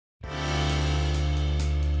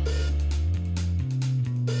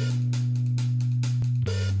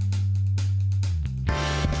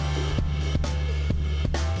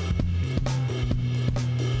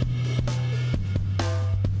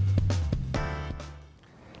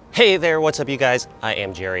Hey there, what's up you guys? I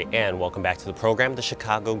am Jerry and welcome back to the program, The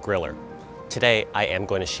Chicago Griller. Today I am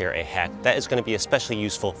going to share a hack that is going to be especially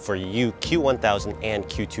useful for you Q1000 and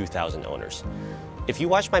Q2000 owners. If you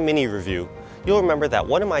watched my mini review, you'll remember that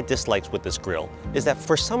one of my dislikes with this grill is that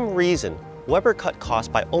for some reason, Weber cut costs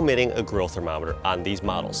by omitting a grill thermometer on these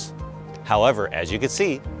models. However, as you can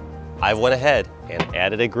see, I've went ahead and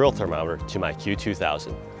added a grill thermometer to my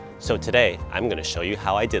Q2000. So today I'm going to show you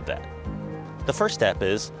how I did that. The first step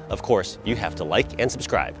is, of course, you have to like and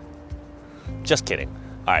subscribe. Just kidding.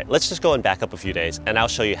 All right, let's just go and back up a few days and I'll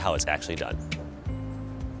show you how it's actually done.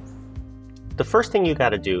 The first thing you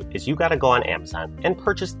gotta do is you gotta go on Amazon and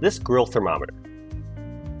purchase this grill thermometer.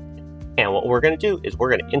 And what we're gonna do is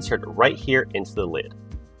we're gonna insert it right here into the lid.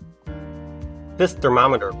 This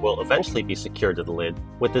thermometer will eventually be secured to the lid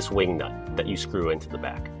with this wing nut that you screw into the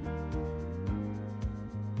back.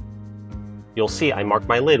 You'll see I marked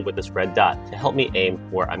my lid with this red dot to help me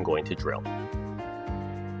aim where I'm going to drill.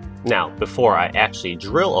 Now, before I actually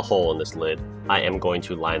drill a hole in this lid, I am going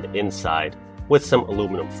to line the inside with some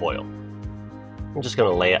aluminum foil. I'm just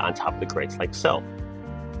going to lay it on top of the grates like so,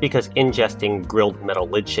 because ingesting grilled metal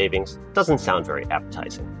lid shavings doesn't sound very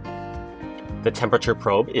appetizing. The temperature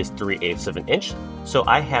probe is 3/8 of an inch, so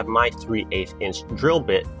I have my 3/8 inch drill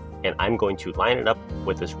bit and I'm going to line it up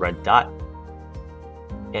with this red dot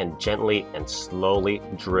and gently and slowly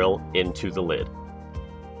drill into the lid.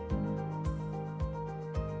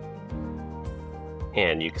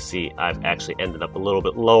 And you can see I've actually ended up a little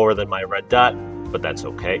bit lower than my red dot, but that's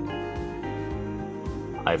okay.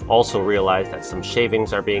 I've also realized that some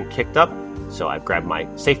shavings are being kicked up, so I've grabbed my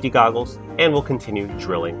safety goggles and will continue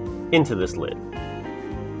drilling into this lid.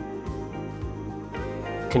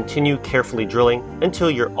 Continue carefully drilling until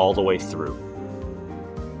you're all the way through.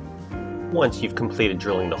 Once you've completed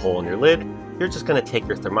drilling the hole in your lid, you're just going to take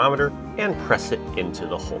your thermometer and press it into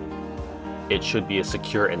the hole. It should be a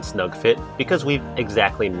secure and snug fit because we've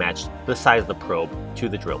exactly matched the size of the probe to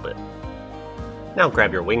the drill bit. Now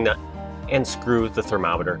grab your wing nut and screw the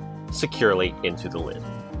thermometer securely into the lid.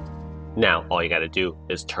 Now all you got to do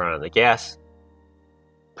is turn on the gas,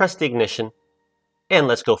 press the ignition, and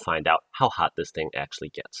let's go find out how hot this thing actually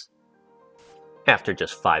gets. After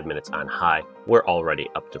just 5 minutes on high, we're already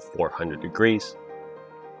up to 400 degrees.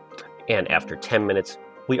 And after 10 minutes,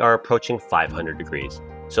 we are approaching 500 degrees.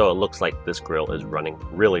 So it looks like this grill is running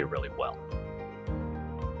really well.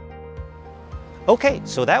 Okay,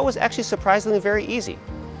 so that was actually surprisingly very easy.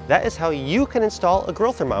 That is how you can install a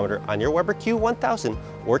grill thermometer on your Weber Q1000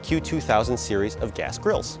 or Q2000 series of gas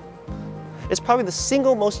grills. It's probably the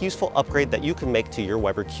single most useful upgrade that you can make to your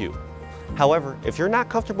Weber Q. However, if you're not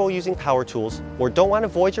comfortable using power tools or don't want to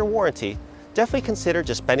void your warranty, definitely consider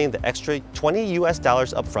just spending the extra $20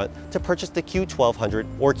 US up front to purchase the Q1200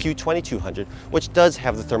 or Q2200, which does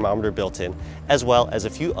have the thermometer built in, as well as a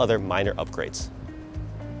few other minor upgrades.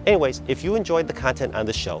 Anyways, if you enjoyed the content on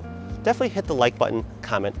this show, definitely hit the like button,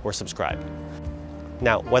 comment, or subscribe.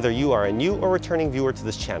 Now, whether you are a new or returning viewer to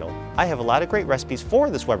this channel, I have a lot of great recipes for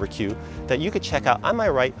this Weber Q that you could check out on my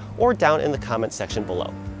right or down in the comment section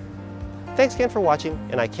below. Thanks again for watching,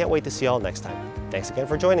 and I can't wait to see you all next time. Thanks again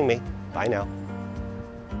for joining me. Bye now.